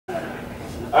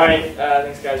All right,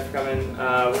 thanks guys for coming.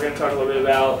 We're going to talk a little bit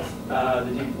about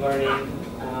the deep learning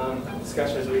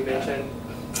discussions we mentioned.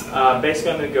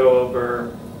 Basically, I'm going to go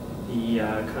over the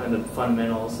kind of the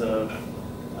fundamentals of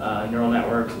neural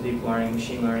networks, deep learning,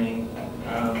 machine learning.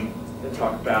 Going to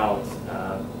talk about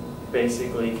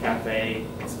basically Caffe,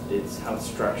 it's how it's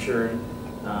structured,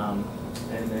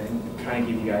 and then kind of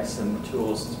give you guys some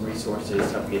tools, some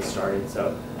resources to help you get started.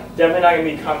 So definitely not going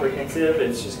to be comprehensive.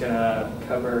 It's just going to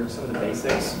cover some of the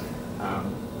basics.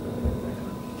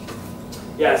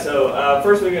 So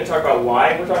first we're going to talk about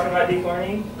why we're talking about deep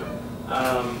learning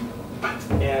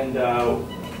and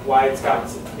why it's gotten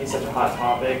to be such a hot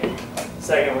topic.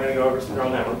 Second, we're going to go over some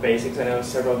neural network basics. I know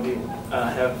several of you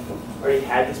have already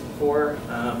had this before,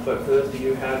 but for those of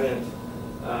you who haven't,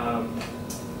 I'm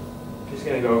just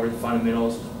going to go over the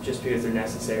fundamentals just because they're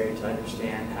necessary to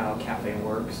understand how Caffe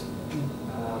works.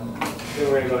 Then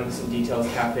we're going to go into some details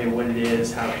of Caffe, what it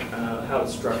is, how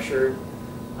it's structured,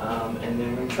 and then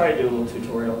we're going to try to do a little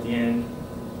tutorial at the end,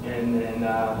 and then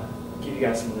give you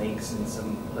guys some links and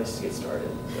some places to get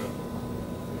started.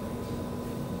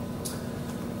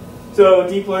 So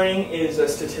deep learning is a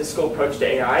statistical approach to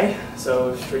AI.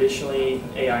 So traditionally,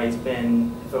 AI has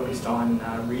been focused on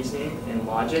reasoning and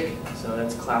logic. So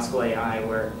that's classical AI,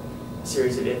 where a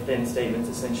series of if-then statements,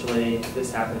 essentially, if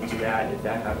this happens, do that, if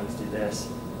that happens, do this.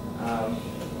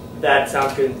 That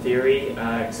sounds good in theory,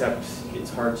 except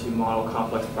it's hard to model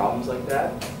complex problems like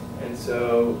that. And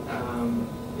so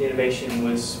the innovation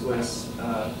was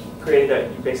created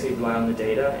that you basically rely on the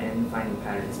data and finding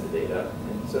patterns in the data.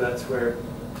 And so that's where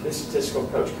this statistical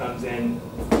approach comes in.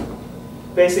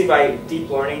 Basically, by deep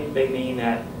learning, they mean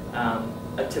that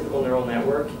a typical neural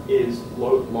network is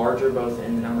larger both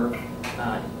in the number of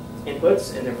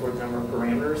inputs and therefore the number of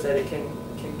parameters that it can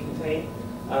contain,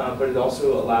 but it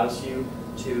also allows you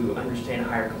to understand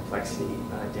higher complexity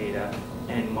data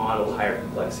and model higher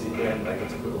complexity than like a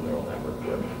typical neural network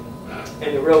would.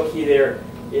 And the real key there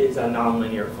is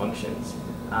nonlinear functions.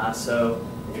 So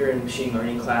if you're in machine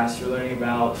learning class, you're learning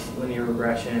about linear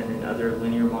regression and other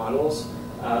linear models.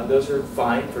 Those are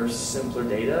fine for simpler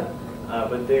data,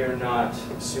 but they're not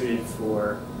suited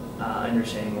for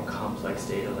understanding more complex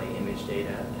data like image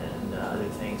data and other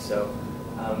things. So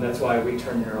that's why we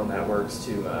turn neural networks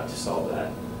to solve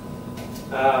that.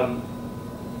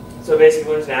 So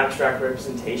basically, there's an abstract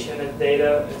representation of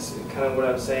data. It's kind of what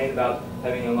I was saying about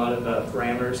having a lot of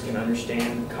parameters can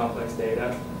understand complex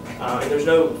data. And there's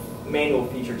no manual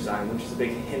feature design, which is a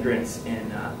big hindrance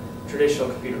in traditional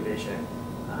computer vision,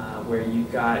 where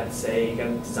you've got, say, you got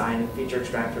to design a feature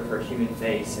extractor for a human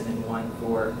face and then one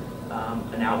for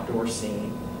an outdoor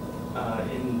scene.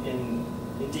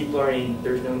 In deep learning,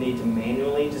 there's no need to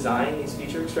manually design these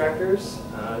feature extractors.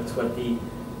 It's what the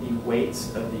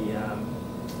weights of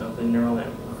the neural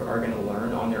network are going to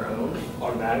learn on their own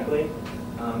automatically,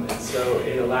 and so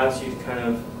it allows you to kind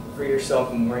of free yourself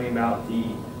from worrying about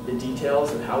the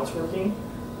details of how it's working,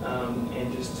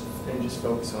 and just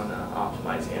focus on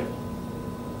optimizing it.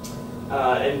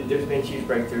 And there's been huge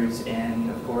breakthroughs in,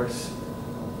 of course,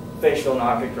 facial and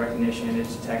object recognition,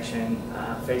 image detection.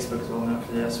 Facebook is well known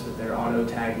for this with their auto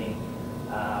tagging,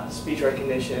 speech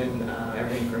recognition,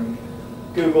 everything from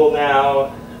Google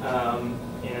now,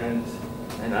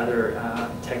 and other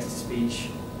text-to-speech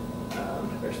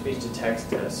or speech-to-text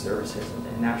services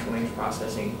and natural language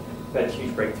processing. We've had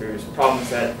huge breakthroughs. Problems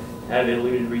that have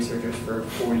eluded researchers for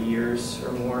 40 years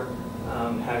or more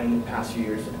have in the past few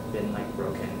years been like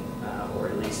broken or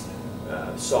at least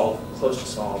close to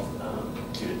solved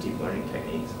due to deep learning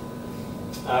techniques.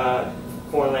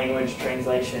 Foreign language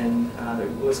translation, the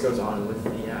list goes on with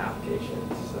the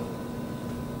applications.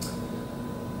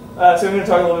 So I'm going to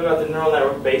talk a little bit about the neural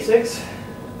network basics.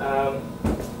 Next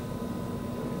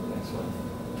one.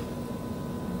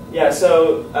 Yeah,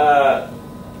 so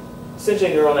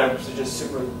essentially neural networks are just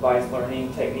supervised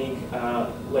learning technique,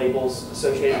 labels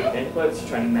associated with inputs,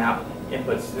 trying to map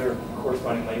inputs to their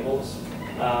corresponding labels.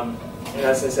 And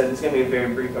as I said, it's going to be a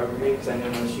very brief overview because I know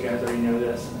most of you guys already know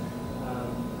this.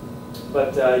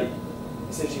 But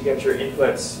essentially you get your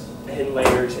inputs, hidden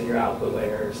layers, and your output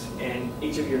layers, and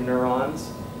each of your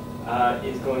neurons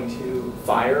is going to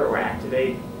fire or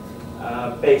activate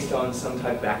based on some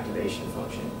type of activation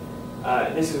function.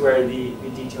 This is where the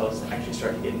details actually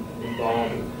start to get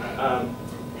involved.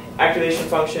 Activation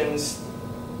functions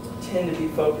tend to be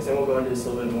focused, and we'll go into this a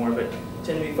little bit more, but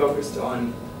tend to be focused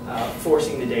on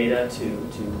forcing the data to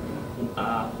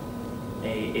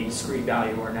a discrete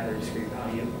value or another discrete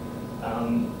value.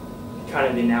 Kind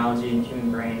of the analogy in the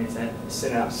human brain is that the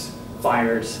synapse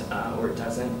fires or it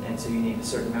doesn't, and so you need a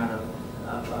certain amount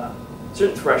of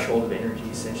certain threshold of energy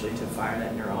essentially to fire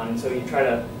that neuron, and so you try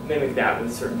to mimic that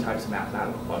with certain types of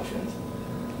mathematical functions.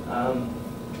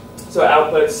 So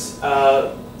outputs,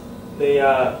 they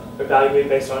evaluate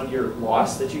based on your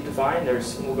loss that you define.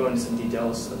 We'll go into some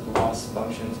details of the loss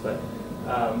functions, but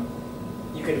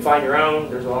you can define your own.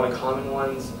 There's a lot of common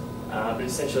ones, but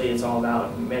essentially it's all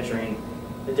about measuring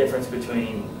the difference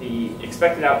between the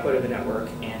expected output of the network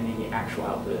and the actual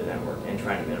output of the network and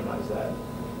trying to minimize that.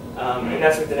 And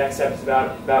that's what the next step is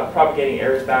about propagating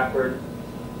errors backward.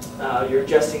 You're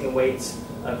adjusting the weights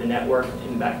of the network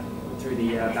through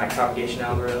the back propagation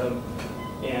algorithm,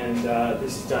 and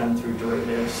this is done through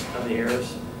derivatives of the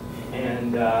errors,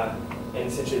 and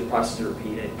essentially the process is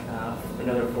repeated.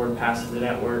 Another forward pass to the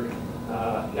network,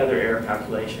 another error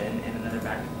calculation, and another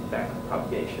back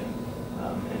propagation,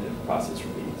 and the process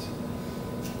repeats.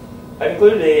 I've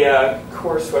included a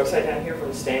course website down here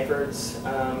from Stanford's,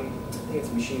 I think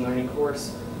it's a machine learning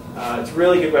course. It's a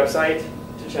really good website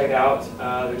to check out.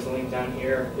 There's a link down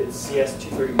here. It's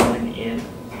CS231N.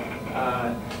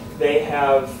 They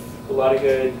have a lot of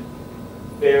good,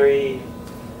 very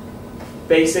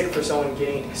basic for someone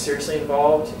getting seriously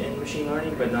involved in machine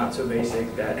learning, but not so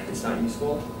basic that it's not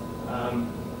useful.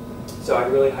 So I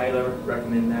really highly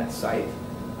recommend that site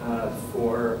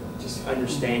for just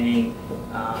understanding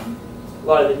a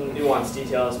lot of the nuanced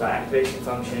details about activation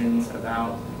functions,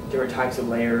 about different types of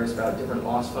layers, about different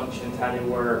loss functions, how they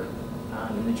work,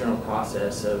 and the general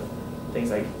process of things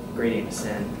like gradient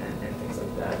descent and things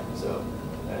like that. So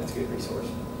that's a good resource.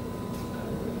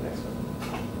 Next one.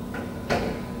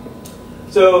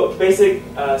 So basic,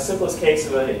 simplest case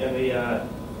of a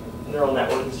neural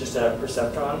network is just a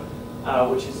perceptron,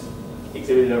 which is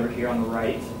exhibited over here on the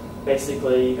right.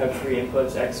 Basically, you have three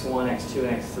inputs, x1, x2,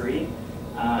 and x3,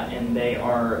 and they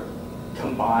are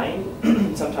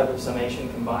combined, some type of summation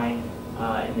combined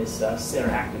in this center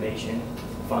activation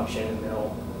function in the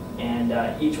middle. And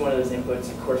each one of those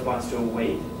inputs corresponds to a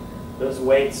weight. Those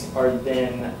weights are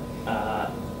then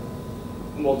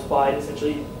multiplied,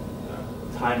 essentially,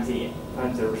 times the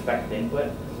respective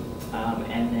input.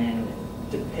 And then,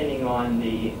 depending on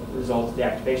the result of the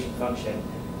activation function,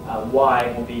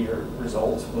 y will be your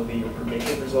result, will be your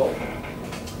predicted result.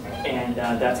 And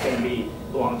that's going to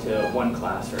belong to one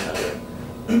class or another.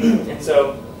 And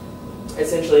so,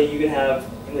 essentially, you can have,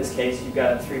 in this case, you've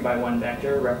got a 3x1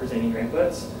 vector representing your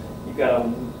inputs. You've got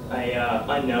a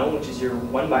unknown, which is your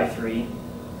 1x3.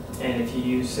 And if you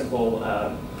use simple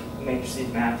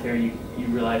matrices math here, you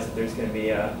realize that there's going to be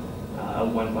a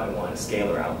 1x1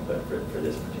 scalar output for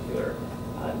this particular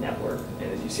network.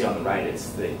 And as you see on the right, it's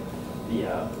the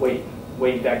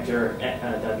weight vector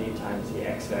w times the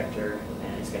x vector,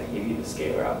 and it's going to give you the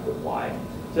scalar output y.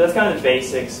 So that's kind of the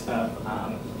basics of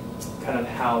kind of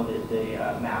how the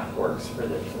math works for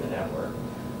the network.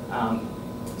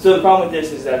 So the problem with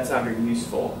this is that it's not very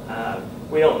useful.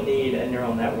 We don't need a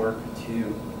neural network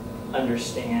to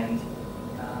understand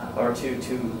or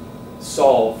to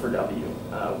solve for w.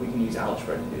 We can use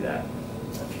algebra to do that.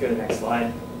 If you go to the next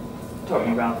slide,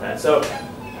 talking about that. So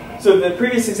the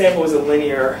previous example was a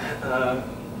linear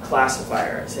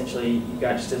classifier. Essentially, you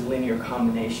got just a linear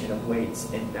combination of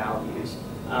weights and values.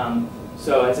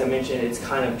 So as I mentioned, it's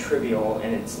kind of trivial,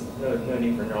 and it's no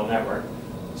need for a neural network.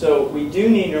 So we do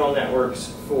need neural networks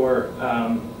for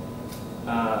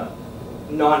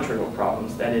non-trivial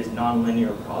problems, that is,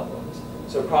 non-linear problems.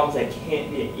 So problems that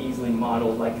can't be easily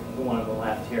modeled, like the one on the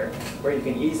left here, where you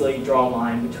can easily draw a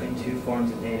line between two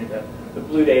forms of data, the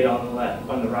blue data on the left,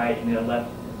 on the right, and the left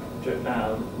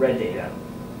red data.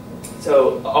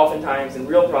 So oftentimes in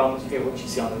real problems, you get what you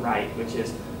see on the right, which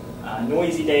is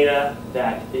noisy data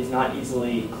that is not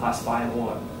easily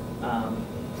classifiable,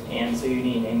 and so you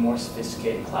need a more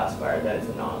sophisticated classifier that is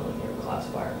a nonlinear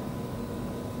classifier.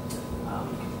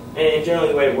 And generally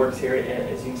the way it works here,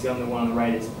 as you can see on the one on the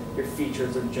right, is your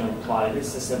features are generally plotted. This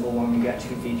is a simple one. You've got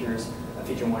two features,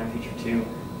 feature 1 and feature 2,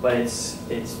 but it's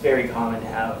very common to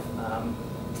have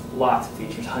lots of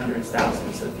features, hundreds,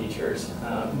 thousands of features,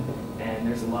 and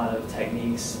there's a lot of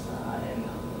techniques and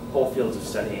whole fields of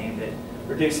study aimed at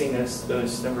reducing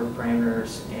those number of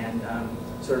parameters and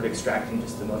sort of extracting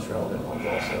just the most relevant ones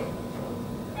also.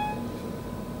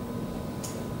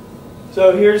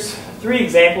 So here's 3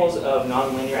 examples of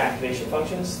nonlinear activation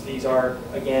functions. These are,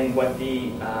 again,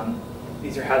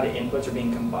 these are how the inputs are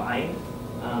being combined.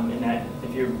 And that,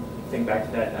 if you think back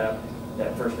to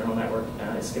that first neural network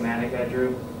schematic I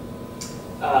drew.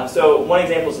 So one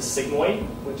example is a sigmoid,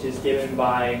 which is given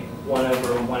by 1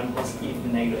 over 1 plus e to the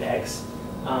negative x.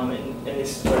 And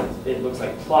this is what it looks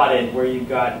like plotted, where you've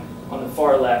got, on the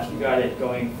far left, you've got it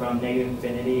going from negative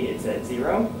infinity, it's at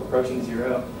 0, approaching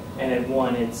 0, and at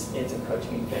 1, it's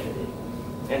approaching infinity.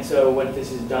 And so what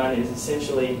this has done is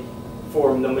essentially,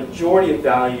 for the majority of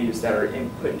values that are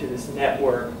input into this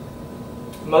network,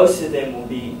 most of them will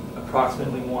be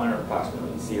approximately 1 or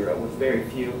approximately 0, with very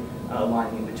few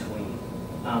lying in between.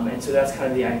 And so that's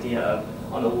kind of the idea of,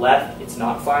 on the left, it's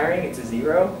not firing, it's a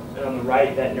 0, and on the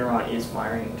right, that neuron is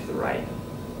firing to the right.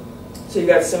 So you've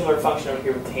got a similar function over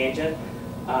here with tangent,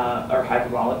 or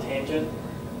hyperbolic tangent,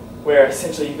 where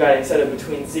essentially you've got, instead of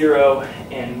between 0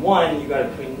 and 1, you've got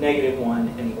it between -1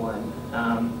 and 1.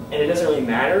 And it doesn't really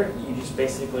matter. You just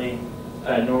basically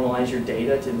normalize your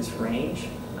data to this range.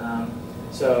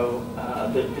 So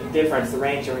the difference, the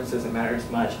range difference doesn't matter as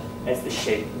much as the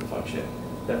shape of the function.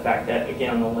 The fact that,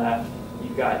 again, on the left,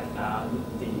 you've got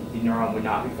the neuron would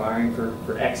not be firing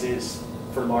for x's,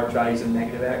 for large values of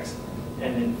 -x,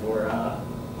 and then for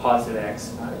positive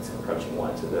x, it's approaching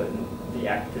 1, so the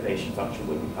activation function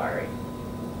would be firing.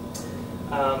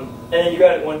 And then you've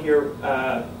got one here,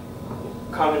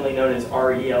 commonly known as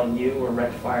RELU, or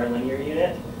rectifier linear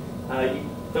unit. You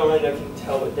don't really know if you can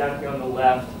tell, but down here on the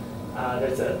left,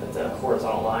 that's a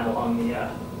horizontal line along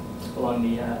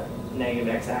the negative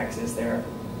x-axis there.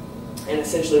 And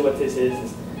essentially what this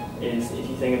is if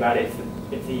you think about it,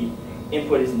 if the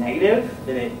input is negative,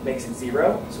 then it makes it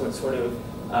 0, so it sort of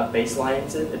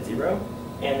baselines it at 0.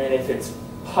 And then if it's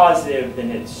positive,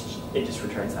 then it just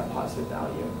returns that positive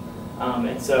value.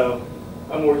 And so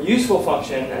a more useful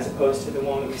function, as opposed to the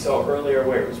one that we saw earlier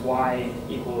where it was y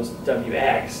equals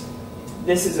wx,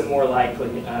 this is a more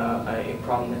likely a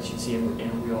problem that you'd see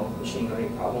in a real machine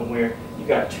learning problem, where you've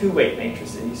got 2 weight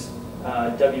matrices,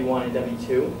 W1 and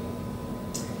W2,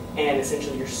 and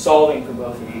essentially you're solving for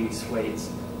both of these weights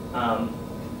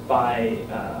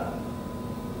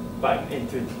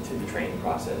through the training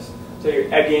process. So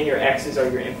again, your x's are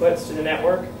your inputs to the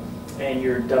network, and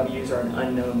your w's are an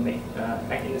unknown,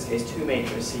 in this case, 2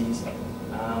 matrices,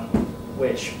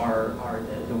 which are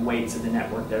the weights of the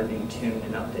network that are being tuned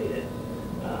and updated.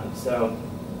 So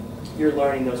you're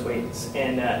learning those weights,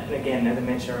 and again, as I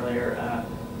mentioned earlier,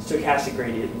 stochastic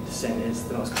gradient descent is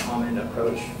the most common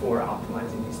approach for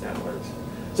optimizing these networks.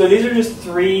 So these are just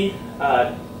 3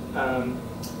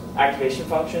 activation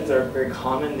functions that are very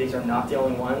common. These are not the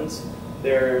only ones.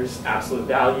 There's absolute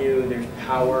value, there's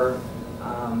power,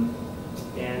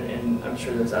 and I'm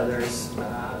sure there's others.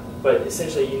 But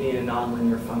essentially you need a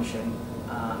nonlinear function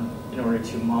in order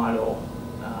to model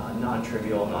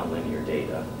non-trivial, nonlinear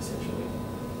data, essentially.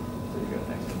 So you go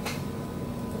next.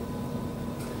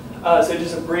 So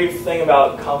just a brief thing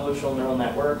about convolutional neural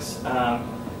networks. I'm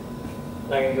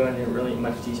not going to go into really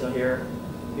much detail here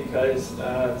because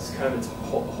it's kind of its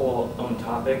whole own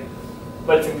topic.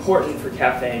 But it's important for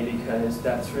Caffe because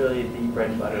that's really the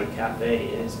bread and butter of Caffe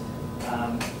is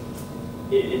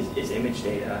image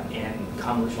data, and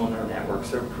convolutional neural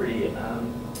networks are pretty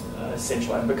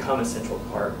essential and become a central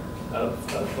part of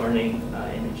learning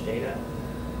image data.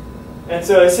 And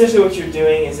so essentially what you're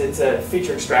doing is it's a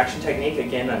feature extraction technique,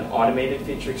 again an automated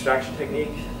feature extraction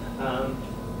technique,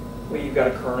 where you've got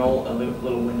a kernel, a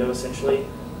little window essentially,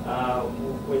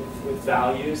 with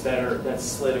values that's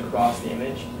slid across the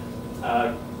image,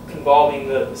 involving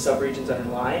the subregions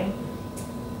underlying.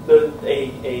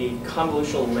 A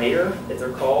convolutional layer, as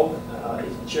they're called,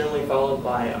 is generally followed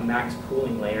by a max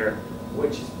pooling layer,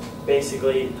 which is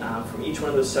basically from each one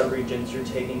of those subregions, you're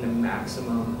taking the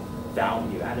maximum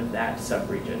value out of that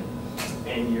subregion,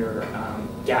 and you're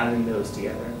gathering those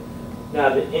together. Now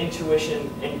the intuition,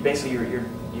 and basically you're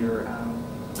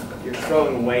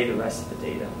throwing away the rest of the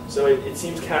data. So it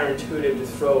seems counterintuitive to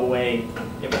throw away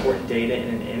important data in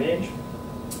an image,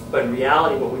 but in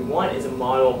reality what we want is a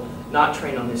model not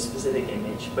trained on this specific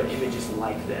image, but images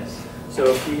like this. So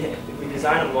if we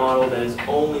design a model that is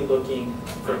only looking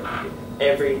for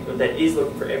every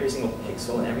single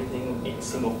pixel and every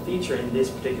single feature in this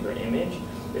particular image,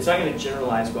 it's not going to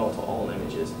generalize well to all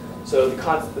images. So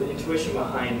the intuition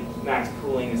behind max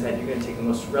pooling is that you're going to take the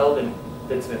most relevant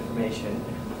bits of information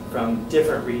from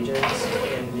different regions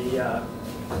in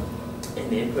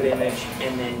the input image,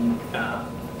 and then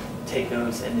take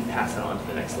those and then pass it on to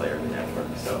the next layer of the network.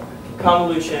 So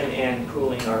convolution and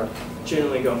pooling are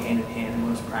generally go hand in hand in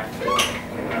most practical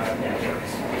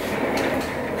networks.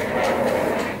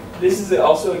 This is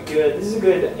also a good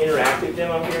interactive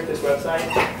demo here at this website.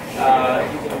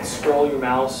 You can scroll your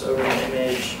mouse over the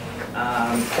image,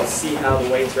 see how the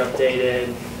weights are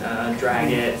updated,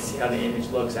 drag it, see how the image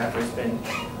looks after it's been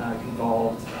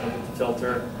convolved with the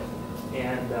filter,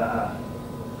 and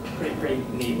pretty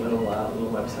neat little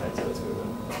website. So it's a good one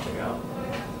to check out.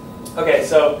 Okay,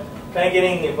 so kind of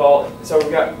getting involved. So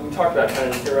we talked about kind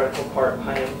of the theoretical part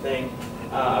behind everything.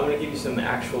 I'm going to give you some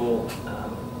actual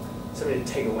something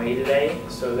to take away today,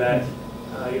 so that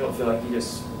you don't feel like you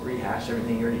just rehashed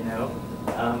everything you already know.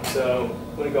 So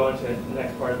I'm going to go into the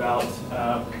next part about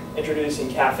introducing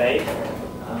Caffe,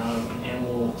 and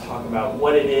we'll talk about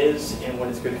what it is and what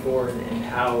it's good for, and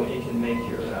how it can make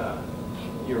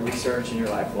your research and your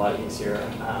life a lot easier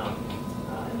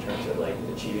in terms of like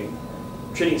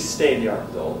treating state-of-the-art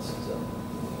results.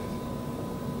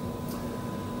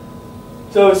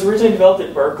 So it was originally developed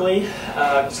at Berkeley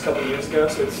just a couple of years ago,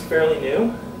 so it's fairly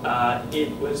new.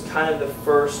 It was kind of the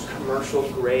first commercial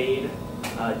grade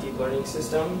deep learning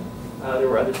system. There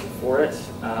were others before it,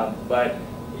 but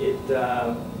it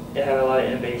had a lot of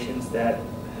innovations that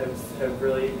have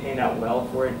really panned out well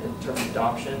for it in terms of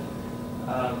adoption.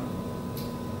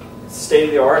 State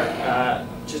of the art.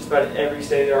 Just about every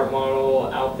state-of-the-art model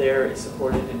out there is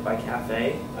supported by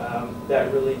Caffe.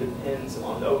 That really depends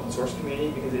on the open source community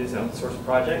because it is an open source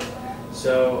project.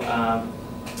 So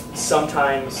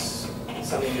sometimes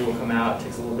something new will come out. It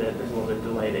takes a little bit. There's a little bit of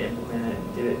delay to implement it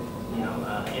and get it,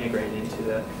 integrated into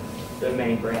the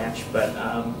main branch. But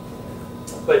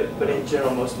in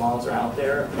general, most models are out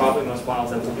there. Probably most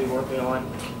models that we'll be working on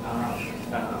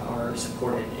are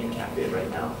supported in Caffe right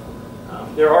now.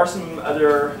 There are some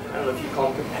other, I don't know if you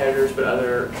call them competitors, but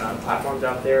other platforms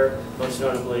out there. Most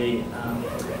notably,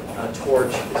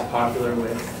 Torch is popular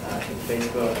with I think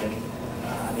Facebook, and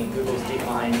I think Google's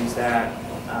DeepMind use that.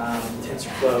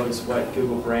 TensorFlow is what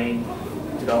Google Brain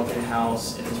developed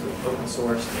in-house, and it's open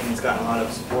source, and it's gotten a lot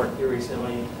of support here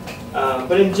recently.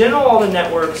 But in general, all the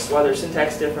networks, while their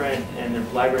syntax is different and their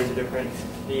libraries are different,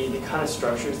 the kind of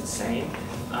structure is the same.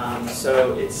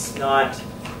 So it's not,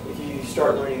 if you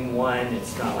start learning one,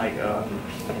 it's not like,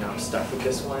 I'm stuck with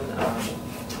this one.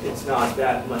 It's not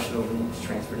that much of a leap to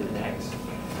transfer to the next.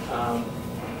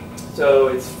 So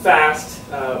it's fast,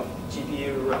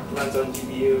 GPU runs on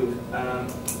GPU.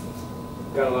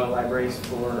 Got a lot of libraries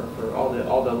for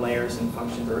all the layers and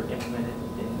functions are implemented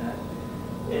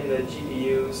in the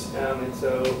GPUs, and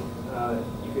so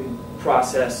you can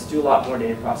do a lot more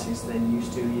data processing than you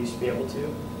used to be able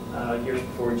to. Years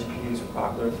before GPUs were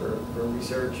popular for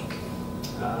research.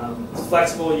 It's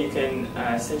flexible. You can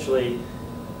essentially,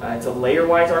 it's a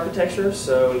layer-wise architecture,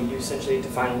 so you essentially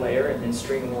define a layer and then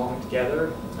string them along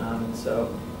together.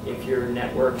 So if your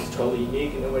network is totally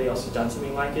unique and nobody else has done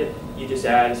something like it, you just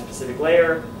add a specific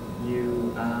layer.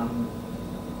 You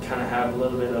kind of have a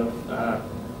little bit of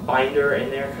binder in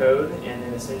their code, and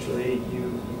then essentially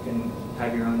you can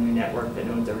have your own new network that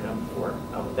no one's ever done before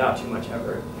without too much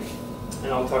effort.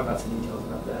 And I'll talk about some details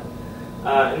about that.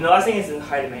 And the last thing is in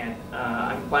high demand.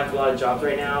 I'm applying for a lot of jobs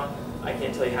right now. I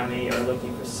can't tell you how many are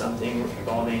looking for something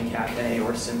involving Caffe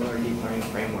or similar deep learning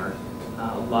framework.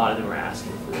 A lot of them are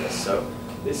asking for this. So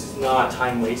this is not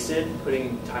time wasted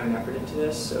putting time and effort into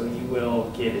this. So you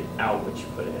will get it out what you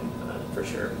put in for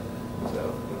sure.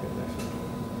 So next one.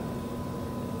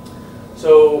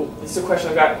 So this is a question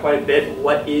I've got quite a bit.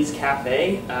 What is Caffe?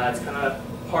 It's kind of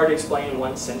hard to explain in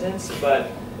one sentence,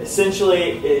 but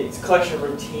essentially it's a collection of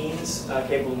routines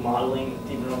capable of modeling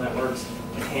deep neural networks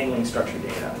and handling structured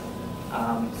data.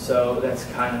 So that's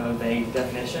kind of a vague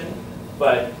definition,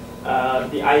 but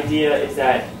the idea is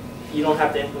that you don't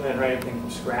have to write everything from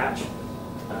scratch.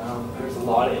 There's a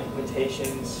lot of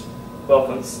implementations, both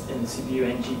in the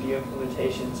CPU and GPU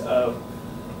implementations of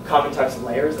common types of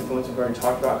layers, like the ones we've already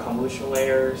talked about, convolutional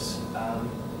layers,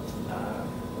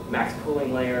 max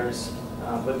pooling layers,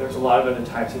 but there's a lot of other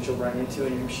types that you'll run into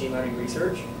in your machine learning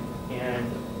research, and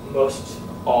most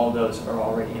all of those are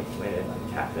already implemented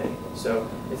in Caffe. So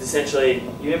it's essentially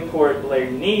you import the layer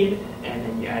you need, and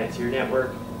then you add it to your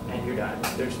network, and you're done.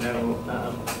 There's no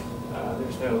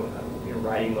you're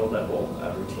writing low-level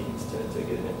routines to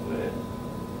get it implemented.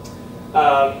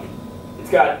 It's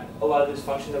got a lot of those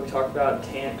functions that we talked about: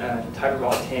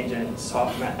 hyperbolic tangent,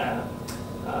 soft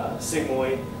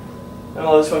sigmoid, and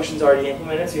all those functions are already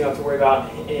implemented, so you don't have to worry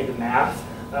about any of the math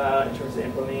in terms of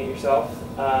implementing it yourself.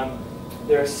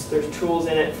 There's tools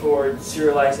in it for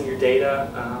serializing your data,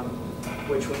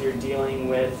 which when you're dealing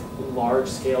with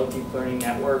large-scale deep learning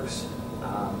networks,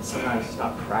 sometimes it's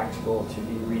not practical to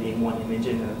be reading one image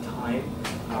in at a time.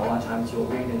 A lot of times you'll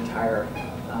read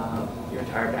your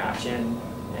entire batch in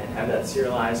and have that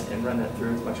serialized and run that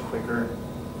through. It's much quicker.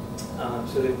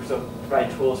 So they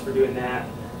provide tools for doing that.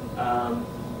 And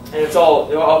it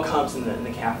all comes in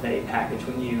the Caffe package.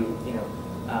 When you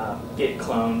git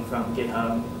clone from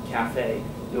GitHub Caffe,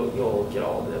 you'll get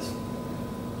all of this.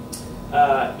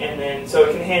 And then so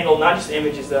it can handle not just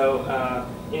images though.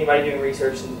 Anybody doing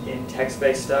research in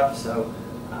text-based stuff, so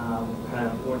kind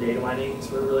of more data mining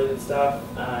sort of related stuff,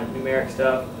 numeric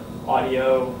stuff,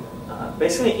 audio,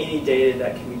 basically any data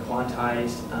that can be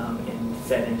quantized and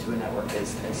fed into a network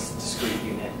as discrete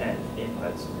unit and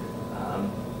inputs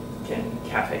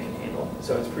Caffe can handle.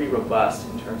 So it's pretty robust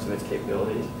in terms of its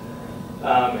capabilities.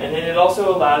 And then it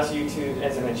also allows you to,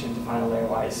 as I mentioned, define a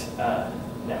layer-wise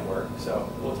network. So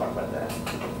we'll talk about that.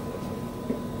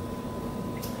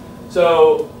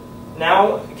 So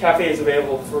now Caffe is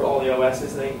available for all the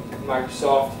OSs. I think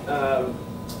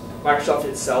Microsoft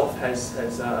itself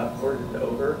has ported it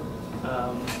over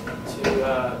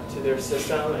to their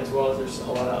system, as well as there's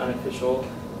a lot of unofficial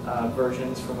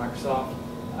versions from Microsoft.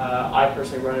 I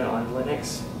personally run it on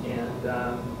Linux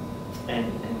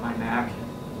and my Mac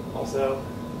also.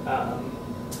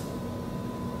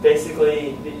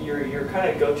 Basically, your kind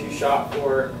of go-to shop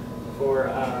for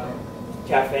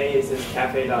Caffe is this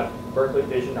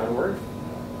caffe.berkeleyvision.org.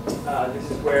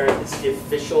 This is where the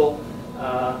official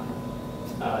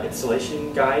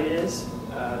installation guide is.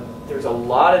 There's a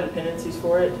lot of dependencies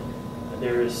for it.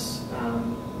 There's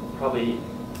probably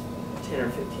 10 or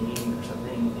 15 or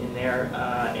something in there,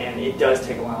 and it does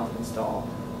take a while to install.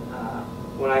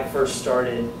 When I first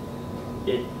started,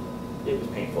 it was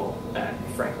painful,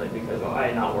 frankly, because I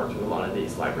had not worked with a lot of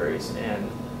these libraries and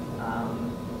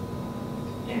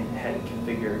hadn't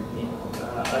configured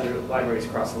other libraries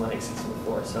across the Linux system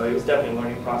before. So it was definitely a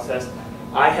learning process.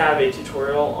 I have a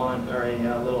tutorial on, or a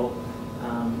little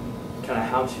kind of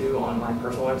how-to on my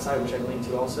personal website, which I link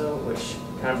to also, which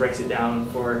kind of breaks it down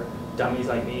for dummies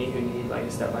like me who need like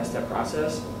a step-by-step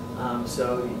process.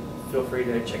 So feel free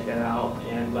to check that out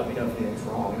and let me know if anything's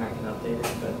wrong and I can update it.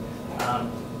 But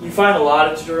you find a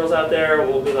lot of tutorials out there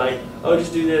will be like, oh,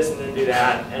 just do this and then do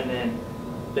that, and then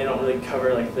they don't really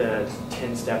cover like the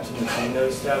 10 steps in between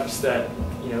those steps that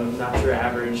not your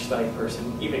average like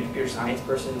person, even a computer science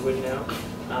person, would know.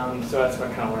 So that's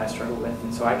kind of what I struggle with,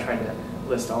 and so I tried to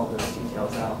list all of those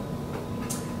details out.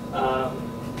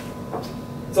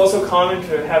 It's also common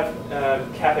to have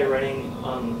Caffe running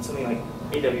on something like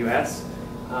AWS.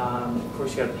 Of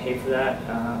course, you got to pay for that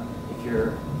if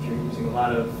you're using a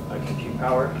lot of compute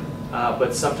power.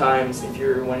 But sometimes, if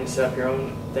you're wanting to set up your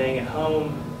own thing at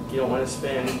home, you don't want to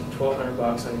spend $1,200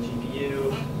 on a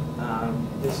GPU.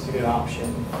 This is a good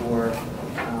option for you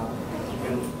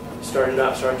can start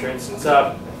your instance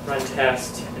up, run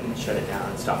test, and shut it down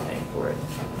and stop paying for it.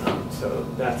 So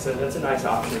that's a nice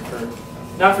option for,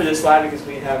 not for this lab because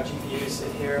we have GPUs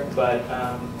in here, but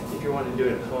if you want to do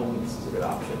it at home, this is a good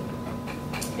option.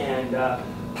 And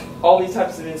all these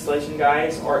types of installation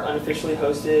guides are unofficially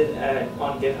hosted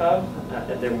on GitHub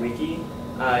at their wiki.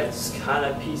 It's kind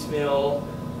of piecemeal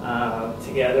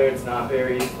together. It's not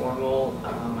very formal.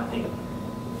 I think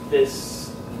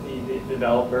the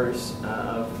developers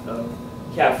of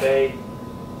Caffe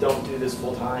don't do this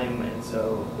full time, and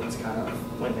so it's kind of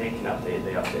when they can update it,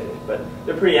 they update it. But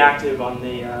they're pretty active on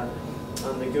the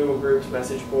Google Groups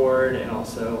message board and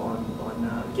also on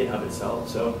GitHub itself.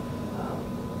 So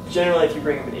generally, if you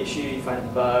bring up an issue, you find a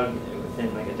bug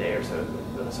within like a day or so,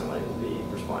 somebody will be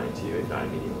responding to you, if not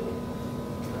immediately.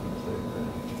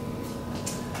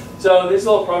 So this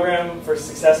little program for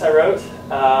success I wrote,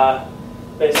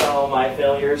 based on all my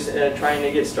failures trying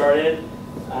to get started,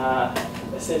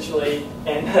 essentially,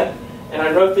 and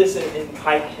I wrote this in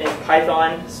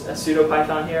Python, pseudo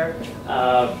Python here,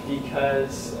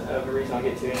 because of a reason I'll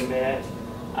get to in a minute.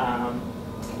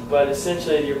 But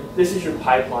essentially, this is your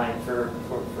pipeline for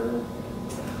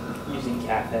using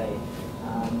Caffe.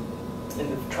 In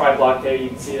the try block there, you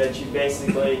can see that you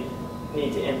basically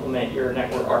need to implement your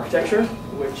network architecture,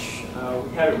 which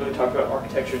we haven't really talked about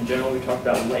architecture in general. We talked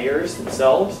about layers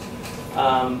themselves,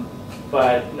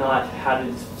 but not how to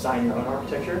design your own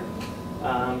architecture.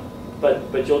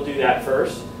 But you'll do that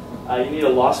first. You need a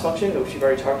loss function, which we've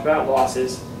already talked about. Loss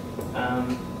is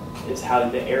how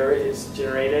the error is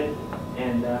generated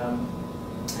and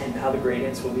how the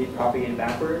gradients will be propagated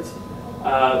backwards.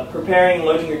 Preparing and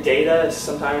loading your data is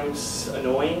sometimes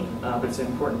annoying, but it's an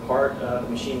important part of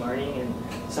machine learning and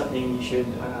something you should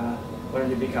learn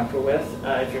to be comfortable with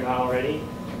if you're not already.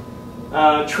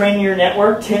 Training your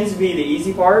network tends to be the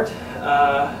easy part.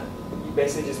 You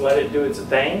basically just let it do its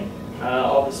thing.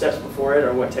 All the steps before it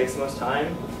are what takes the most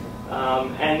time.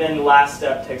 And then the last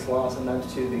step takes a while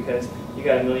sometimes too, because you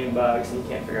got a million bugs and you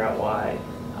can't figure out why.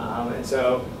 And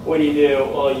so what do?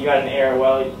 Well, you got an error.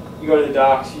 Well, you go to the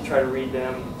docs, you try to read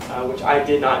them, which I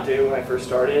did not do when I first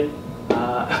started.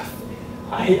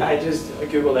 I just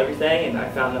Googled everything, and I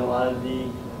found that a lot of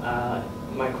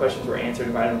my questions were answered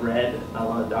if I had read a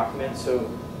lot of documents. So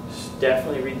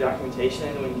definitely read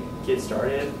documentation when you get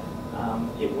started.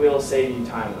 It will save you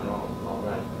time in the long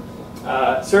run.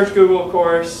 Search Google, of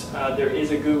course. There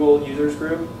is a Google users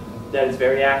group that is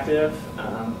very active.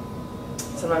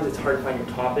 Sometimes it's hard to find your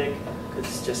topic because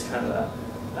it's just kind of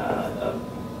a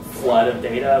flood of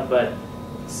data, but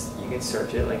you can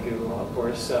search it like Google, of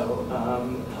course. So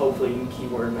hopefully you can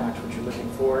keyword match what you're looking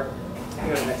for.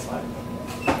 Go to the next slide.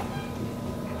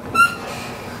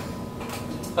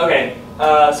 Okay,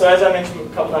 so as I mentioned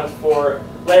a couple times before,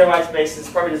 layer-wise basis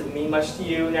probably doesn't mean much to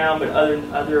you now, but other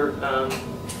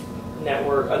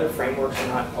frameworks are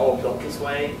not all built this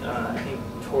way. I think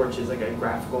Torch is like a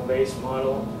graphical-based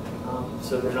model,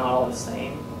 so they're not all the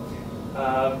same.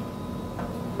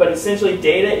 But essentially,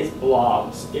 data is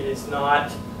blobs. It is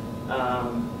not.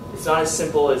 It's not as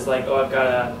simple as like, oh, I've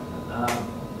got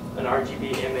an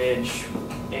RGB image,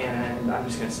 and I'm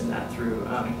just going to send that through.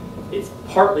 It's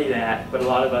partly that, but a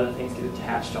lot of other things get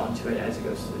attached onto it as it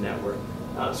goes to the network.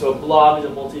 So a blob is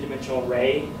a multidimensional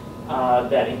array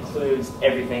that includes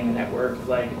everything in the network,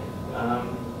 like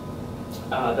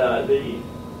the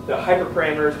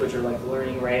hyperparameters, which are like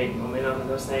learning rate, momentum, and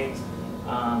those things.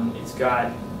 It's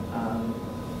got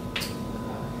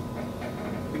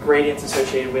the gradients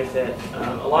associated with it,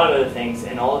 a lot of other things,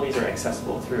 and all of these are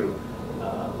accessible through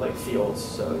like fields.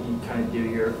 So you kind of do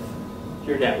your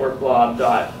network blob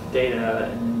dot data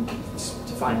and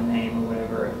define the name or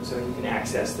whatever, so you can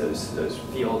access those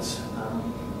fields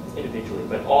individually.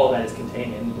 But all of that is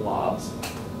contained in blobs.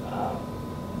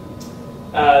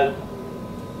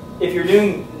 If you're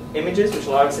doing images, which a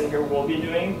lot of us in here will be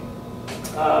doing,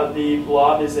 the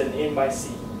blob is an N by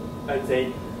C. I'd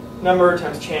say number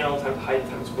times channel times height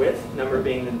times width, number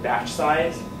being the batch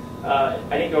size. I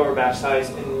didn't go over batch size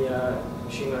in the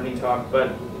machine learning talk,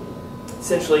 but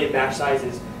essentially a batch size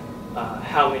is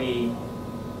how many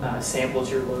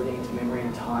samples you're loading to memory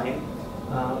at a time.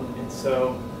 And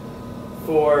so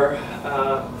for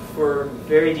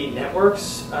very deep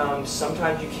networks,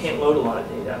 sometimes you can't load a lot of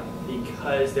data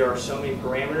because there are so many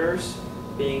parameters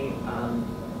being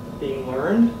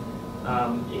learned.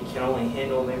 It can only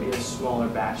handle maybe a smaller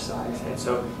batch size. And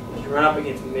so if you run up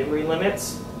against memory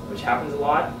limits, which happens a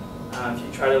lot, if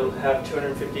you try to have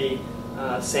 250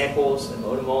 samples and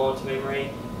load them all into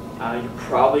memory, you're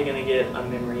probably going to get a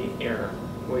memory error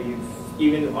where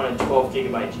even on a 12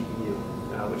 gigabyte GPU,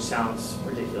 which sounds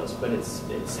ridiculous, but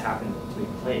it's happened to me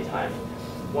plenty of times.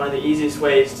 One of the easiest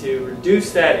ways to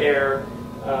reduce that error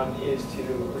is to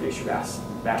reduce your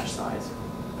batch size.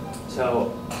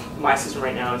 So my system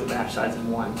right now is a batch size of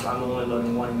 1, so I'm only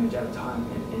loading one image at a time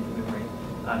into memory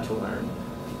to learn.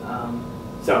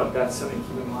 So that's something to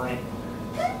keep in mind.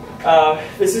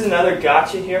 This is another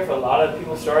gotcha here for a lot of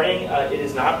people starting. It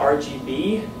is not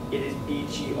RGB, it is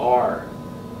BGR,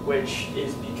 which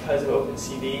is because of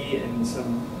OpenCV and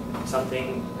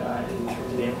something in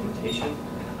terms of the implementation.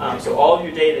 So all of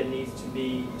your data needs to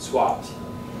be swapped.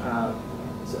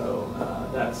 So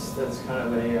that's kind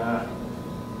of a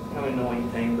kind of annoying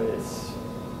thing, but it's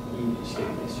you just get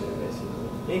used to it basically.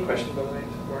 Any questions by the way so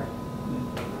far?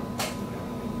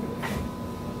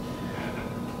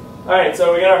 All right,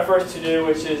 so we got our first to-do,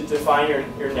 which is define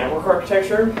your network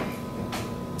architecture.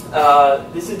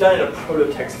 This is done in a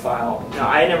prototext file. Now,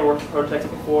 I had never worked with prototext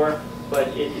before, but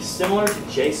it is similar to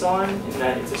JSON in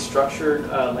that it's a structured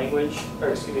language, or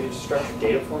excuse me, it's a structured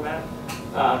data format.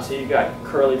 So you've got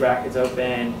curly brackets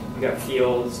open, you've got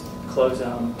fields, close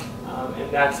them, and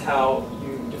that's how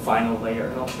you define a layer.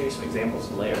 And I'll show you some examples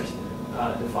of layers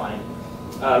defined.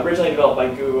 Originally developed by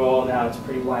Google, now it's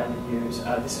pretty widely used.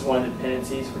 This is one of the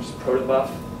dependencies, which is protobuf.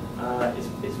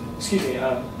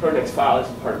 Prototext file is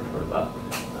part of protobuf.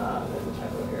 There's a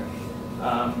typo here.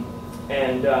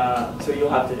 So you'll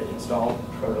have to install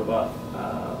protobuf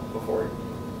before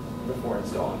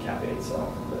installing Caffe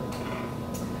itself.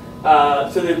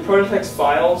 So the prototext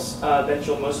files that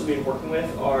you'll mostly be working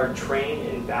with are train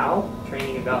and val,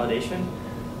 training and validation.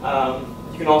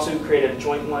 You can also create a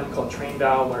joint one called train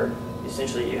val, where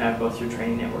essentially you have both your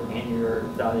training network and your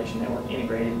validation network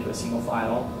integrated into a single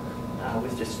file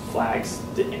with just flags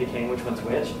indicating which one's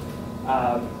which.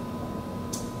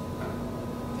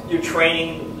 Your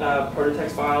training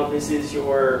prototext file, this is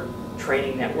your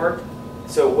training network.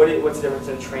 So what's the difference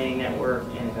in a training network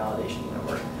and a validation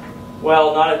network?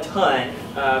 Well, not a ton.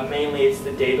 Mainly it's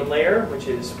the data layer, which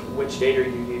is which data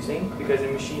you're using, because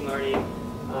in machine learning,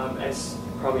 as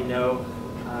you probably know,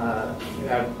 you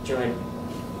have generally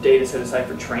data set aside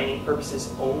for training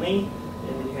purposes only,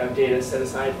 and then you have data set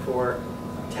aside for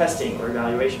testing or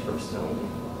evaluation purposes only.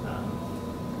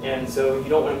 And so you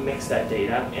don't want to mix that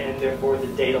data, and therefore the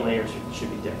data layers should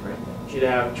be different. You should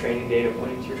have training data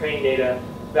pointing to your training data,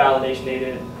 validation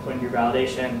data pointing to your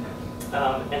validation.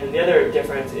 And then the other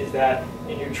difference is that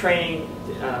in your training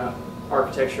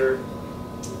architecture,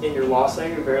 in your loss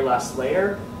layer, your very last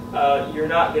layer, you're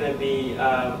not going to be,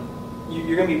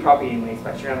 you're going to be propagating weights,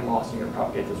 but you're going to have loss and you're going to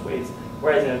propagate those weights.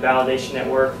 Whereas in a validation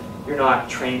network, you're not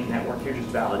training the network, you're just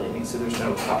validating, so there's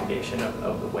no propagation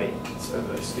of the weights of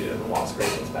the loss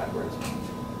gradients backwards.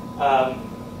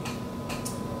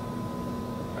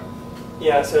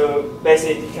 Yeah, so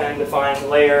basically you kind of define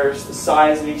layers, the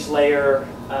size of each layer,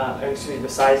 the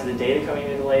size of the data coming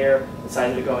into the layer, the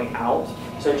size of it going out.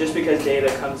 So just because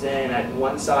data comes in at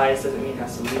one size doesn't mean it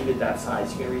has to leave at that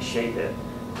size. You can reshape it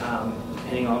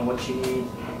depending on what you need,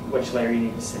 which layer you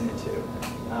need to send it to.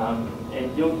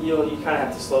 And you kind of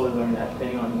have to slowly learn that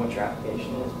depending on what your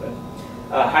application is. But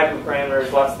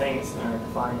hyperparameters, lots of things are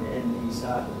defined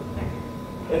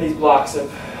in these blocks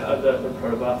of the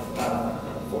protobuf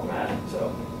format.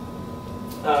 So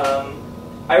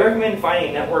I recommend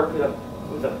finding a network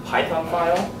with a Python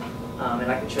file,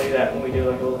 and I can show you that when we do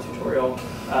like a little tutorial.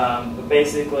 But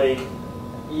basically,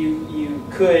 you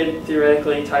could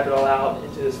theoretically type it all out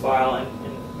into this file in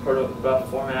protobuf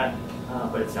format,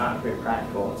 but it's not very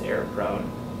practical. It's error prone.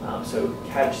 So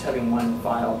just having one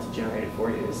file to generate it for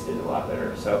you is a lot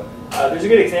better. So there's a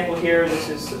good example here. This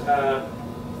is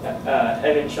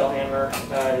Evan Shellhammer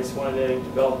is one of the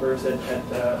developers at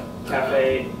Caffe.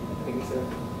 I think he's a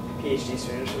PhD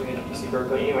student or something at UC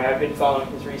Berkeley. Anyway, I've been following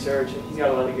his research, and he's got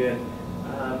a lot of good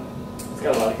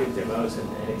demos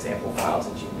and example files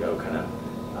that you can go kind of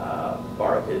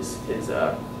borrow his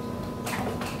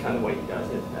kind of way he does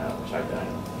it, which I've done.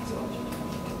 So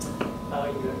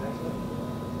you can go to the next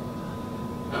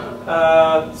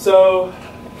one. So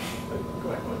go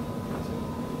back one.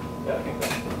 Yeah, okay.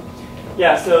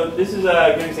 Yeah, so this is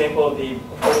a good example of the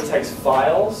prototext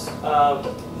files.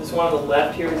 This one on the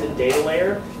left here is a data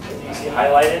layer, as you see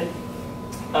highlighted.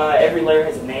 Every layer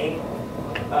has a name.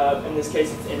 In this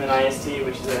case, it's MNIST,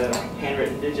 which is a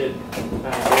handwritten digit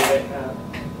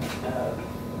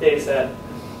data set.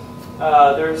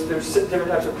 There's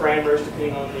different types of parameters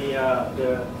depending on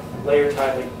the layer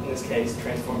type, like in this case,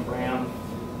 transform param.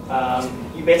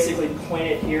 You basically point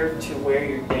it here to where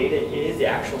your data is, the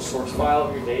actual source file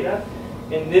of your data.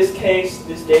 In this case,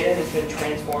 this data has been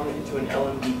transformed into an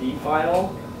LMDB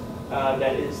file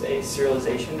that is a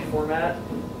serialization format.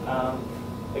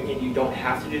 Again, you don't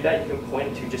have to do that. You can point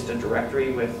it to just a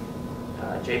directory with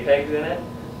JPEGs in it.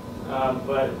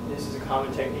 But this is a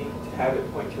common technique to have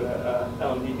it point to a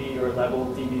LMDB or a level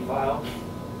DB file.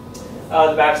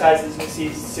 The back size, as you can see,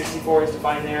 64 is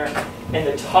defined there. And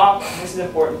the top, this is an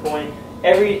important point,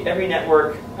 every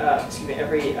network,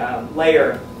 every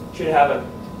layer should have a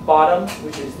bottom,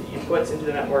 which is the inputs into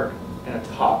the network, and a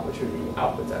top, which are the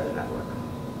outputs out of the network.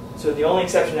 So the only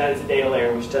exception to that is the data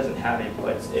layer, which doesn't have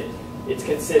inputs. It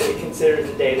considers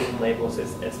the data and labels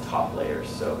as top layers.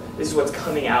 So this is what's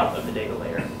coming out of the data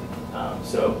layer.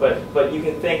 But you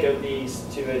can think of these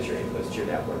two as your inputs to your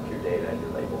network, your data and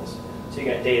your labels. So you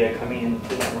got data coming into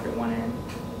the network at one end,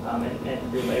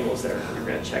 and your labels there you're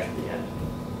going to check at the end.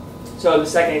 So the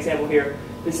second example here,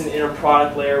 this is an inner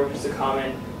product layer, which is a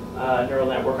common neural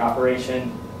network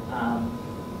operation.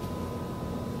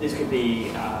 This could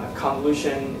be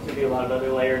convolution, it could be a lot of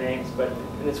other layer names, but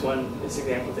in this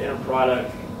example, the inner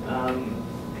product,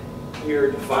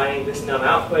 you're defining this num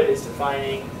output is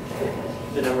defining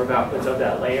the number of outputs of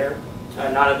that layer,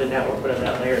 not of the network, but of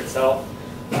that layer itself.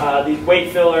 These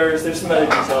weight fillers, there's some other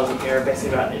details in here,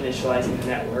 basically about initializing the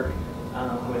network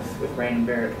with random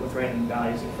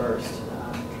values at first.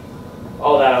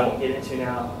 All that I won't get into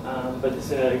now, but this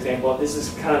is another example. This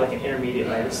is kind of like an intermediate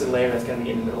layer. This is a layer that's going to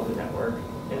be in the middle of the network.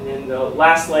 And then the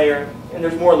last layer, and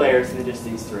there's more layers than just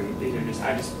these three. These are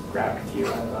I just grabbed a few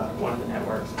out of one of the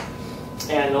networks.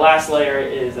 And the last layer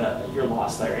is your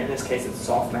loss layer. In this case, it's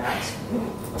softmax,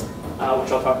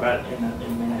 which I'll talk about in a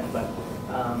minute. But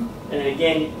and then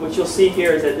again, what you'll see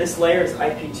here is that this layer is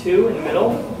IP2 in the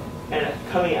middle, and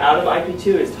coming out of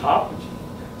IP2 is top.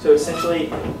 So essentially,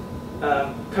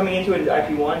 coming into it is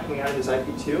IP1, coming out of it is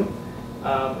IP2,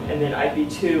 and then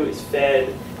IP2 is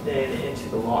fed then into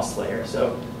the loss layer.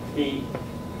 So the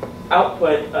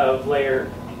output of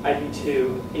layer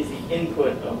IP2 is the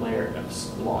input of layer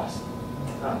of loss.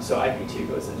 So IP2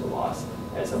 goes into loss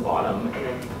as a bottom,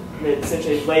 and then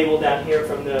essentially label down here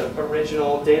from the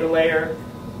original data layer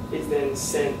is then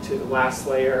sent to the last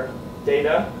layer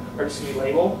data, or excuse me,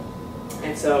 label.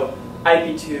 And so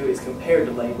IP2 is compared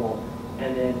to label,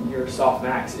 and then your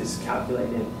softmax is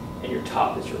calculated, and your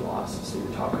top is your loss, so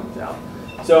your top comes out.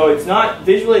 So it's not,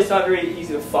 visually it's not very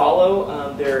easy to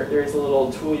follow. There is a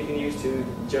little tool you can use to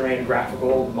generate a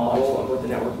graphical model of what the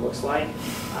network looks like.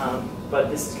 But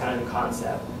this is kind of the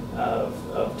concept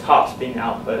of tops being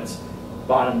outputs,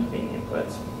 bottoms being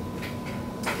inputs.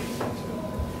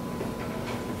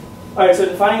 All right, so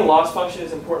defining a loss function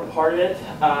is an important part of it.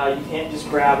 You can't just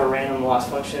grab a random loss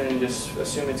function and just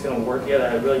assume it's going to work yet.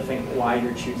 I really think why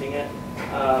you're choosing it.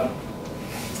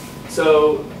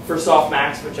 So for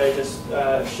softmax, which I just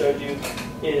showed you,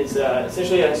 is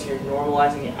essentially as you're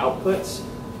normalizing the outputs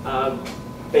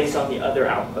based on the other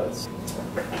outputs.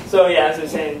 So yeah, as I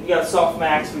was saying, you got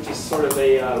softmax, which is sort of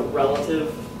a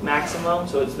relative maximum.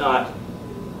 So it's not.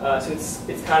 So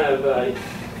it's kind of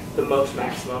the most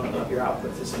maximum of your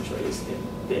outputs, essentially, is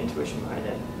the intuition behind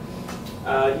it.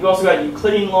 You've also got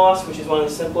Euclidean loss, which is one of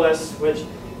the simplest, which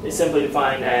is simply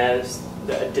defined as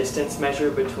a distance measure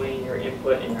between your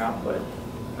input and your output.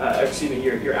 Excuse me,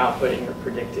 your output and your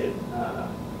predicted,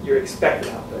 your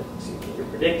expected output. Excuse me, your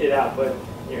predicted output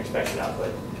and your expected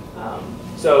output.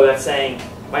 So that's saying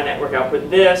my network output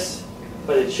this,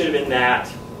 but it should have been that.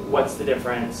 What's the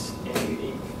difference? And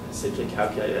you essentially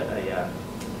calculate a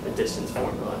distance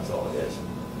formula. That's all it is.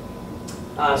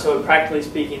 So practically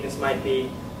speaking, this might be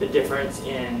the difference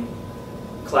in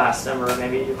class number.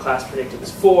 Maybe your class predicted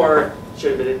was 4,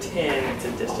 should have been a 10. It's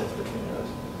a distance between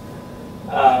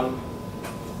those.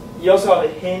 You also have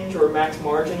a hinge or max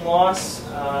margin loss,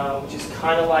 which is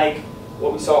kind of like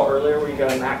what we saw earlier, where you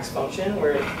got a max function,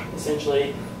 where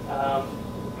essentially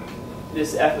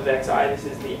this f of xi, this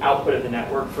is the output of the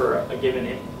network for a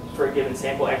given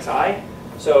sample xi.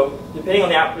 So depending on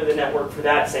the output of the network for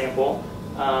that sample,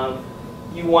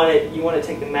 you want to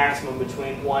take the maximum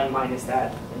between 1 minus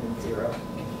that and then 0.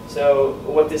 So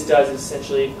what this does is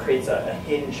essentially creates a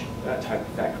hinge type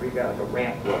effect where you've got like a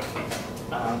ramp look.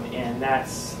 And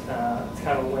that's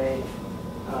kind of a way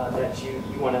that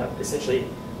you want to essentially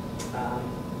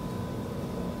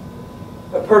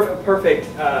a perfect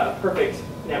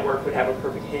network would have a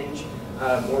perfect hinge.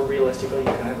 More realistically, you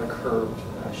can have a curved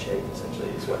shape. Essentially,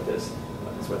 is what this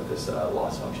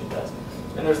loss function does.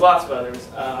 And there's lots of others.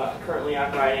 Currently,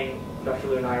 Dr.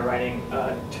 Liu and I are writing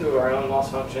 2 of our own loss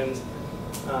functions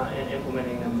and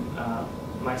implementing them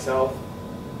myself.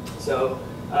 So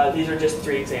these are just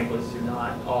 3 examples. These are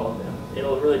not all of them.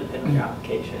 It'll really depend on your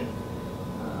application.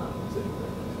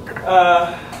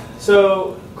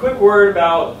 So quick word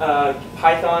about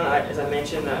Python. As I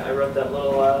mentioned, I wrote that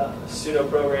little pseudo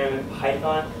program in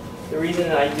Python. The reason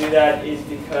that I do that is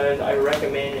because I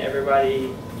recommend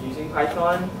everybody using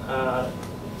Python.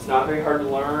 It's not very hard to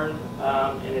learn,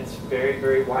 and it's very,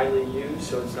 very widely used.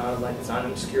 So it's not like it's not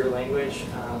an obscure language.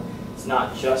 It's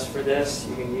not just for this.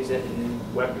 You can use it in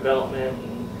web development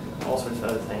and all sorts of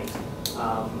other things.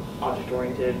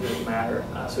 Object-oriented, doesn't matter.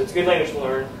 So it's a good language to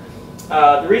learn.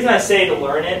 The reason I say to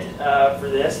learn it for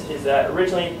this is that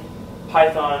originally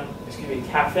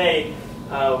Caffe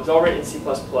was all written in C++,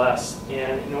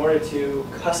 and in order to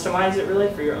customize it really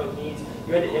for your own needs,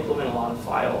 you had to implement a lot of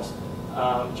files.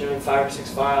 Generally 5 or 6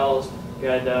 files. You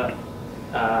had to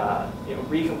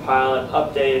recompile it,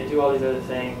 update it, do all these other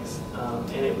things,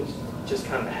 and it was just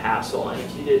kind of a hassle. And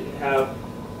if you didn't have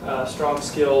strong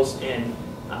skills in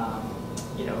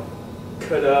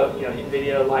CUDA,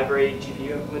 NVIDIA library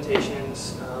GPU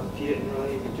implementations, if you didn't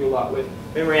really do a lot with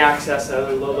memory access and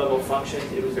other low-level functions,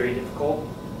 it was very difficult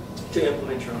to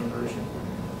implement your own version,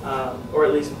 or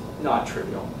at least not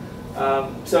trivial.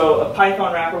 So a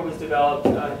Python wrapper was developed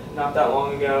not that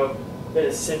long ago that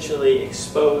essentially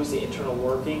exposed the internal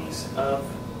workings of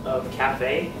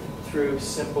Caffe through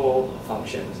simple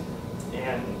functions.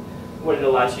 And what it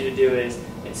allows you to do is,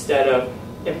 instead of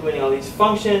implementing all these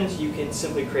functions, you can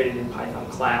simply create a new Python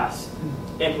class,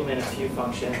 implement a few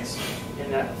functions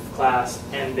in that class,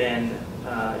 and then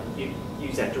you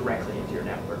use that directly into your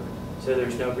network. So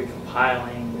there's no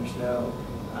recompiling, there's no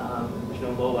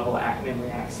low-level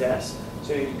memory access.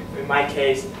 So in my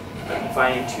case, I'm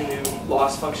defining 2 new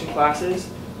loss function classes.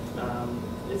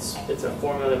 It's a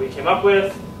formula that we came up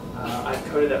with. I've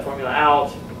coded that formula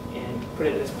out and put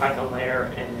it in this Python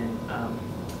layer, and then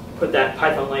put that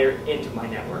Python layer into my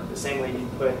network. The same way you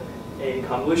put a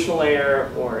convolutional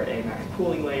layer or a max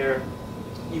pooling layer,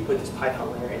 you put this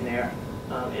Python layer in there,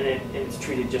 and it's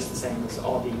treated just the same as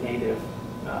all the native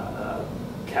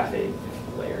Caffe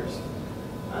layers.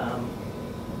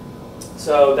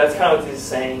 So that's kind of what this is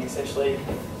saying, essentially.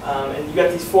 And you've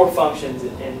got these 4 functions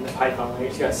in the Python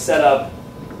layers. You've got setup,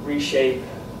 reshape,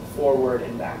 forward,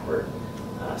 and backward.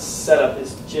 Setup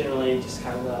is generally just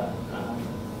kind of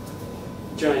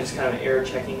an error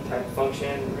checking type of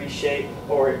function. Reshape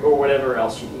or whatever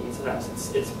else you need. Sometimes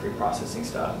it's pre-processing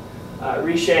stuff.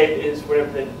 Reshape is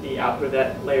whatever the output of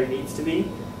that layer needs to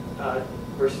be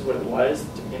versus what it was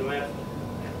to begin with.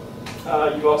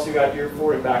 You've also got your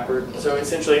forward and backward. So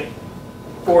essentially,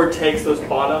 forward takes those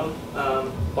bottoms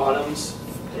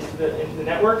into the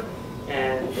network,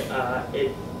 and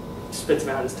it spits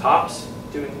them out as tops,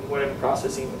 doing whatever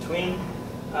processing in between.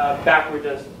 Backward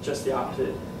does just the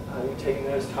opposite. You're taking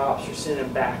those tops, you're sending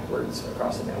them backwards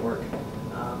across the network.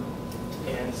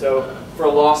 And so for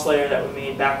a loss layer, that would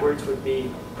mean backwards would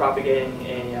be propagating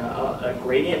a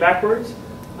gradient backwards.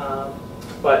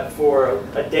 But for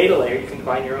a data layer, you can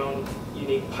define your own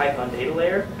unique Python data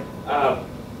layer.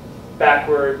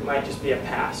 Backward might just be a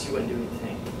pass. You wouldn't do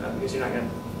anything because you're not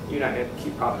going to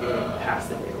keep propagating past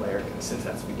the data layer since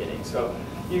that's the beginning. So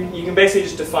you can basically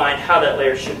just define how that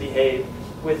layer should behave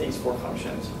with these 4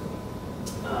 functions,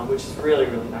 which is really,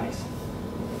 really nice.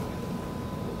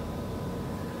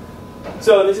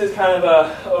 So this is kind of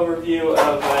an overview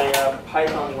of a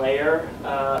Python layer.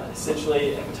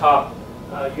 Essentially, at the top,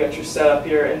 you got your setup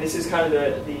here, and this is kind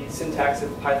of the syntax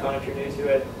of Python if you're new to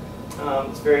it.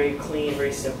 It's very clean,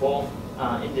 very simple.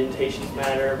 Indentations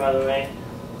matter, by the way.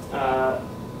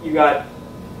 You got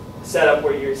setup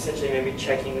where you're essentially maybe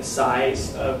checking the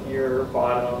size of your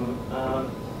bottom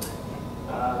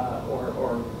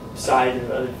or size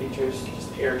of other features,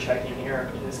 just error checking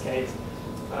here in this case.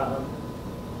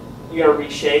 You got to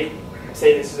reshape.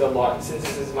 Say this is a loss. Since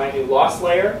this is my new loss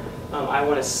layer, I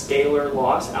want a scalar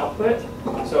loss output.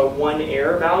 So 1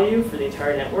 error value for the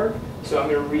entire network. So I'm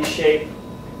going to reshape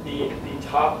the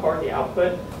top part, the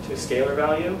output, to a scalar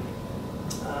value.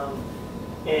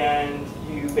 And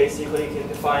you basically can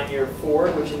define your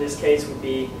forward, which in this case would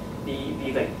be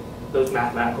like those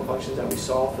mathematical functions that we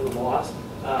saw for the loss.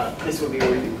 This would be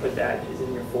where you put that, is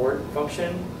in your forward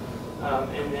function.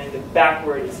 And then the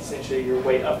backward is essentially your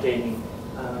way updating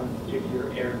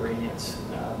your error gradients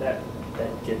that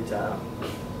get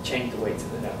change the weights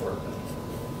of the network.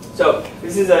 So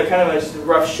this is a kind of just a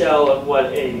rough shell of what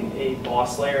a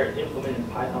loss layer implemented in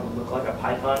Python would look like, a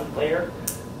Python layer.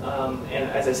 And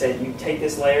as I said, you take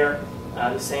this layer,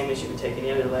 the same as you would take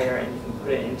any other layer, and you can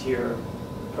put it into your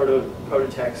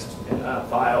proto-text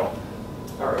file,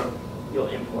 or you'll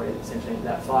import it essentially into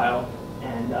that file.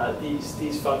 And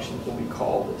these functions will be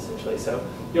called essentially. So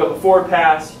you'll have a forward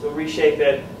pass, you'll reshape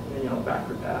it, and then you'll have a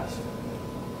backward pass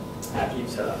after you've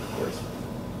set up, of course.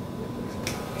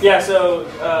 Yeah, so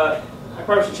I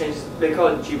probably should change this. They call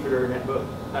it Jupyter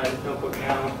notebook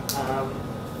now.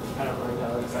 I don't really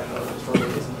know exactly what the story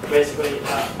is. Basically,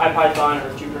 IPython or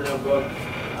Jupyter notebook.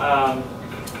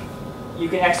 You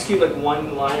can execute like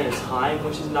 1 line at a time,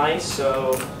 which is nice.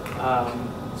 So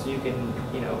so you can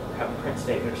have a print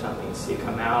statement or something and see it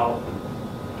come out.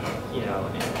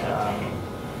 And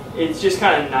it's just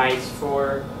kind of nice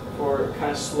for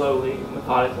kind of slowly,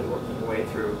 methodically working your way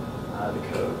through the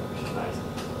code, which is nice.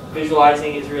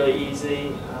 Visualizing is really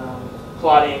easy.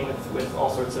 Plotting with all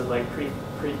sorts of like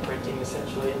pre-printing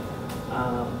essentially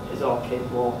is all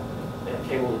capable of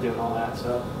doing all that.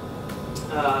 So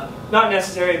not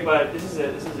necessary, but this is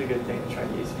a good thing to try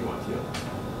to use if you want to.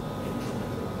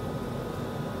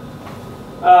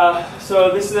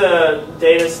 So this is a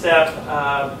data step.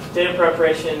 Data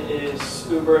preparation is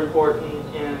uber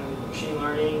important in machine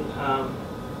learning.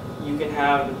 You can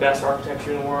have the best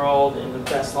architecture in the world and the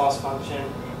best loss function.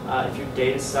 If your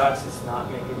data sucks, it's not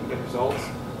going to give you good results.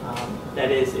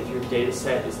 That is, if your data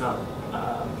set is not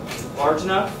large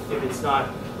enough, if it's not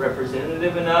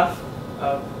representative enough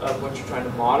of what you're trying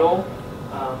to model,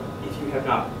 if you have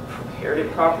not prepared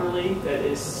it properly, that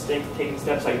is taking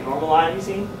steps like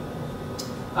normalizing.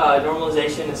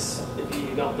 Normalization is, if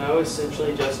you don't know,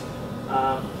 essentially just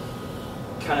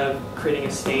kind of creating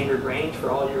a standard range for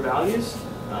all your values.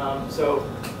 So,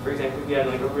 for example, if you had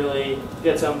like you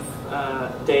got some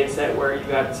data set where you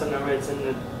got some number that's in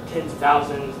the tens of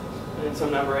thousands and then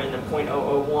some number in the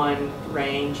 0.001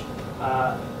 range,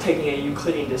 taking a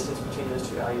Euclidean distance between those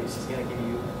 2 values is going to give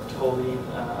you totally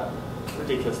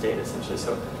ridiculous data, essentially.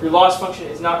 So your loss function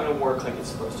is not going to work like it's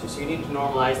supposed to. So you need to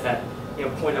normalize that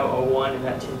 0.001 and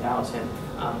that 10,000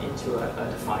 into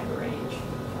a defined range.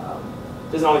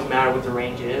 Doesn't always matter what the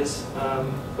range is,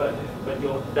 but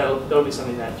that'll be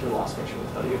something that your loss function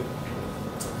will tell you.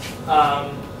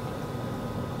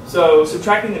 So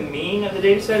subtracting the mean of the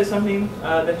data set is something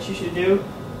that you should do.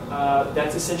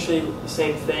 That's essentially the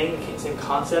same thing, same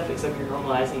concept, except you're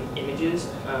normalizing images,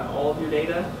 all of your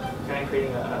data, kind of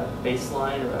creating a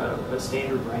baseline or a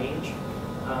standard range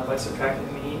by subtracting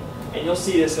the mean. And you'll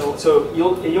see this, so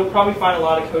you'll probably find a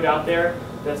lot of code out there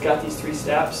that's got these 3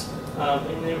 steps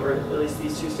in them, or at least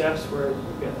these 2 steps where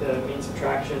you've got the mean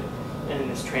subtraction and then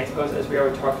this transpose, as we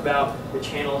already talked about. The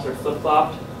channels are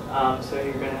flip-flopped, so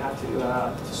you're going to have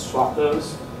to swap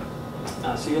those.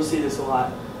 So you'll see this a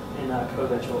lot in code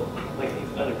that like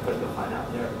other code you'll find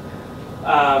out there.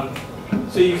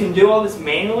 So you can do all this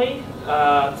manually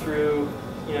through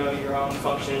your own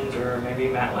functions, or maybe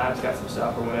MATLAB's got some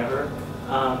stuff or whatever.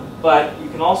 But you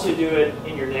can also do it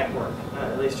in your network,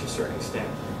 at least to a certain extent.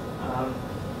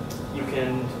 You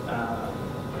can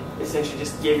essentially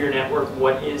just give your network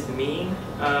what is the mean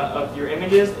of your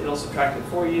images. It'll subtract it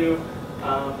for you.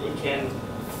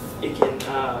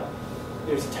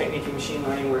 There's a technique in machine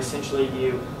learning where essentially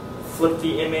you flip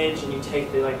the image and you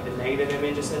take the negative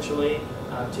image essentially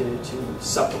to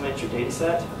supplement your data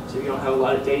set. So if you don't have a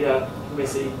lot of data, you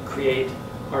basically create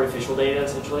artificial data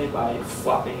essentially by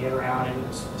flopping it around and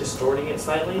distorting it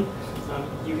slightly.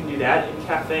 You can do that in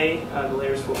Caffe. Some of the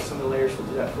layers will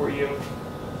do that for you.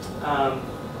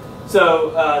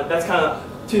 So that's kind of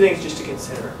two things just to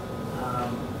consider.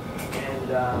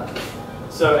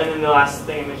 And then the last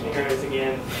thing I mentioned here is,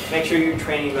 again, make sure your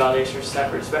training and validation are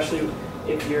separate, especially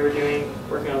if you're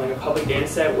working on a public data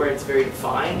set where it's very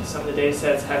defined. Some of the data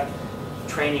sets have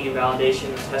training and validation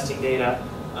and testing data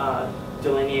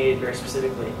delineated very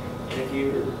specifically. And if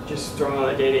you're just throwing all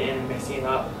that data in and mixing it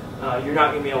up, you're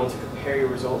not going to be able to compare your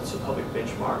results to public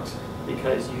benchmarks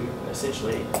because you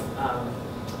essentially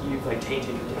you've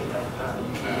tainted your data.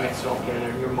 You mixed it all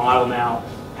together, and your model now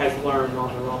has learned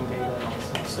on the wrong data and all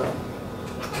this stuff.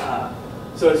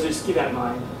 So just keep that in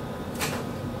mind.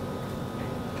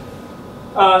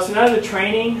 So now the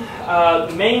training.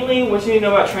 Mainly, what you need to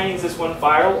know about training is this one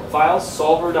file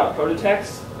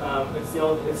solver.prototext.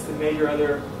 It's the major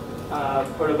other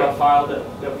protobuf file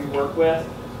that we work with.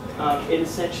 It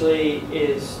essentially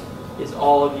is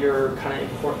all of your kind of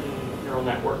important neural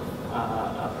network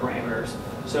parameters.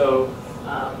 So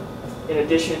in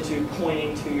addition to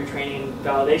pointing to your training and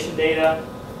validation data,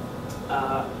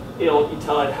 you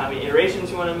tell it how many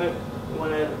iterations you want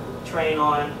to train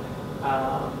on.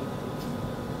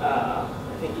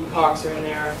 I think epochs are in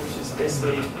there, which is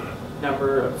basically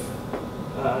number of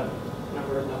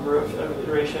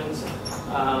iterations.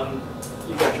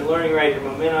 You've got your learning rate, your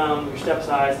momentum, your step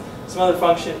size, some other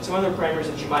parameters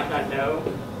that you might not know.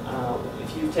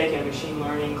 If you've taken a machine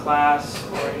learning class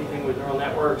or anything with neural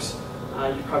networks,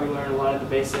 you've probably learned a lot of the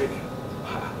basic,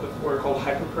 what are called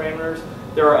hyperparameters.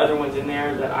 There are other ones in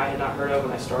there that I had not heard of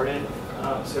when I started,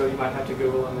 so you might have to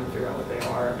Google them and figure out what they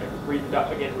are. And read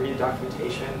the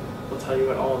documentation. It'll tell you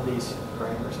what all of these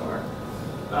parameters are.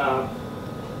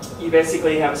 You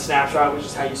basically have a snapshot, which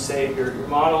is how you save your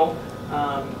model.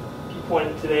 You point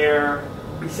it to there.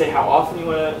 You say how often you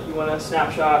want a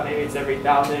snapshot. Maybe it's every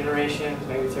 1,000 iterations.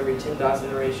 Maybe it's every 10,000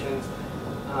 iterations.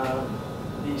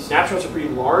 The snapshots are pretty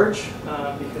large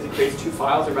because it creates two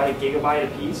files. They're about 1 gigabyte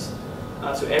a piece.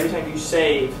 So every time you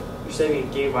save, you're saving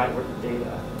 1 gigabyte worth of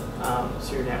data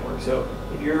to your network. So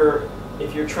if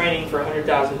you're training for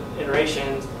 100,000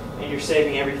 iterations and you're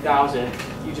saving every 1,000,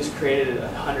 you just created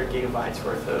 100 gigabytes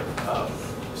worth of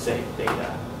saved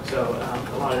data. So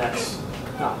a lot of that's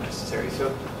not necessary.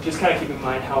 So just kind of keep in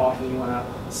mind how often you want to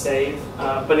save.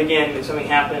 But again, if something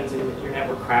happens and your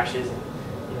network crashes and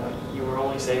you were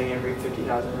only saving every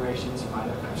 50,000 iterations, you might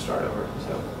have to start over.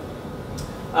 So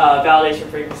validation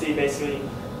frequency, basically, you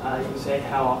can say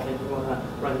how often you want to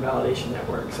run the validation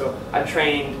network. So I've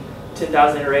trained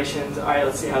 10,000 iterations. All right,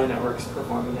 let's see how the network's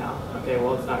performing now. Okay,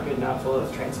 well, it's not good enough. Well,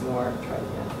 let's train some more. Try it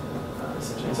again.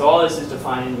 Essentially. So all this is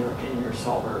defined in your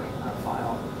solver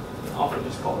file, often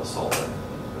just called a solver.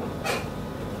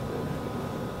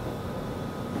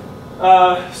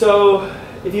 So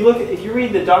if you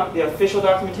read the official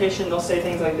documentation, they'll say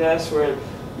things like this, where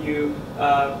you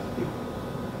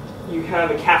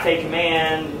have a Caffe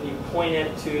command and you point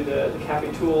it to the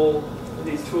Caffe tool,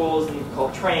 these tools, and you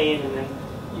call train, and then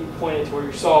you point it to where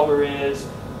your solver is.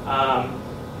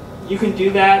 You can do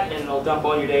that, and it'll dump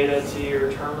all your data to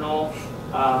your terminal.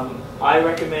 I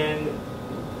recommend,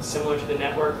 similar to the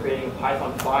network, creating a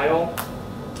Python file,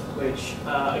 which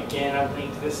again I've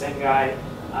linked to the same guy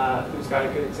who's got a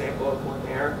good example of one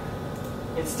there.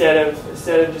 Instead of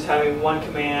just having one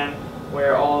command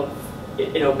where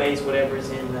it obeys whatever is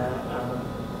in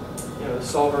the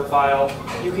solver file,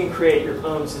 you can create your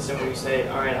own system where you say,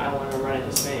 all right, I want to run it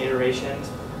this many iterations.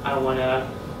 I want to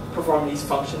perform these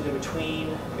functions in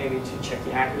between, maybe to check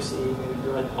the accuracy, maybe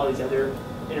do all these other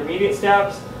intermediate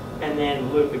steps, and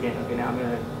then loop again. Okay, now I'm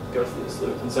going to go through this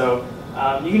loop. And so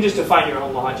you can just define your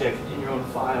own logic in your own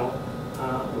file,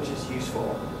 which is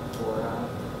useful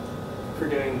for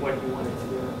doing what you want it to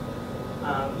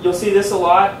do. You'll see this a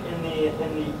lot in the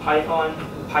Python,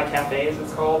 PyCaffe as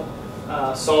it's called,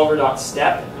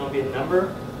 solver.step, and it'll be a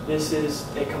number. This is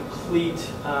a complete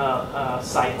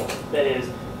cycle. That is,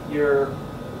 you're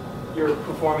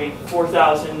performing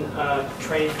 4,000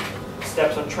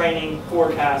 steps on training,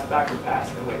 forecast, backward pass,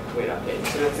 and wait update.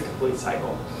 So that's a complete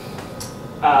cycle.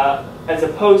 as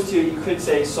opposed to, you could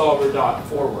say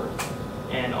solver.forward,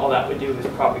 and all that would do is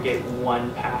propagate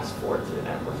one pass forward to the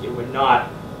network. It would not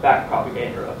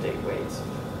backpropagate or update weights.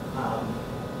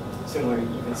 Similarly,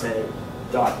 you can say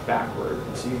dot backward.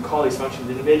 So you can call these functions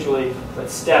individually, but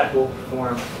step will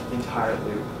perform the entire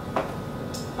loop.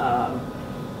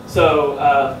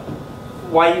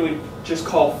 Why you would just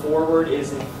call forward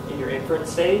is in your inference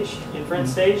stage.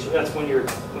 That's when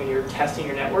you're testing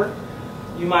your network.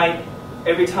 You might,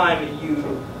 every time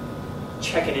you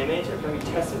check an image, every time you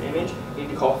test an image, you need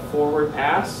to call forward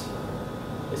pass.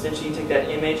 Essentially, you take that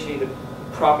image, you need to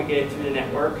propagate it through the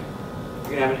network.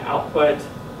 You're gonna have an output,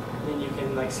 and then you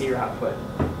can see your output.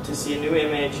 To see a new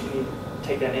image, you need to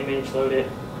take that image, load it,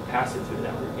 pass it through the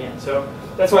network again. So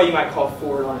that's why you might call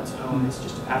forward on its own. It's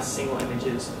just to pass single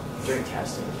images during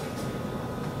testing.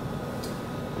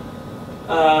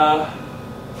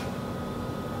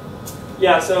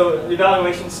 So the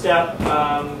evaluation step,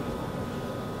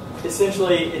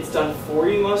 essentially it's done for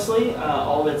you mostly.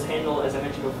 All that's handled, as I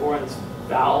mentioned before, in this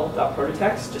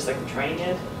val.prototext, just like the training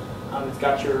did. It's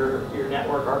got your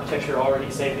network architecture already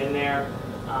saved in there.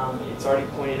 It's already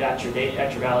pointed at your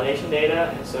validation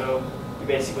data, and so you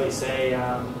basically say,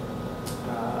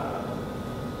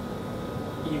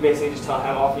 you basically just tell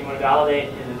how often you want to validate,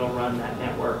 and it'll run that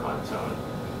network on its own.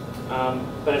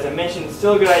 But as I mentioned, it's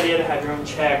still a good idea to have your own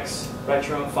checks, write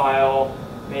your own file.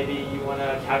 Maybe you want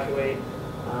to calculate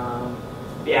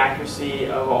the accuracy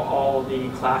of all the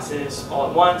classes all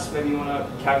at once. Maybe you want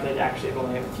to calculate the accuracy of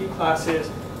only a few classes.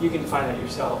 You can find that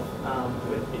yourself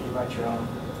if you write your own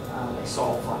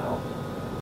solve file.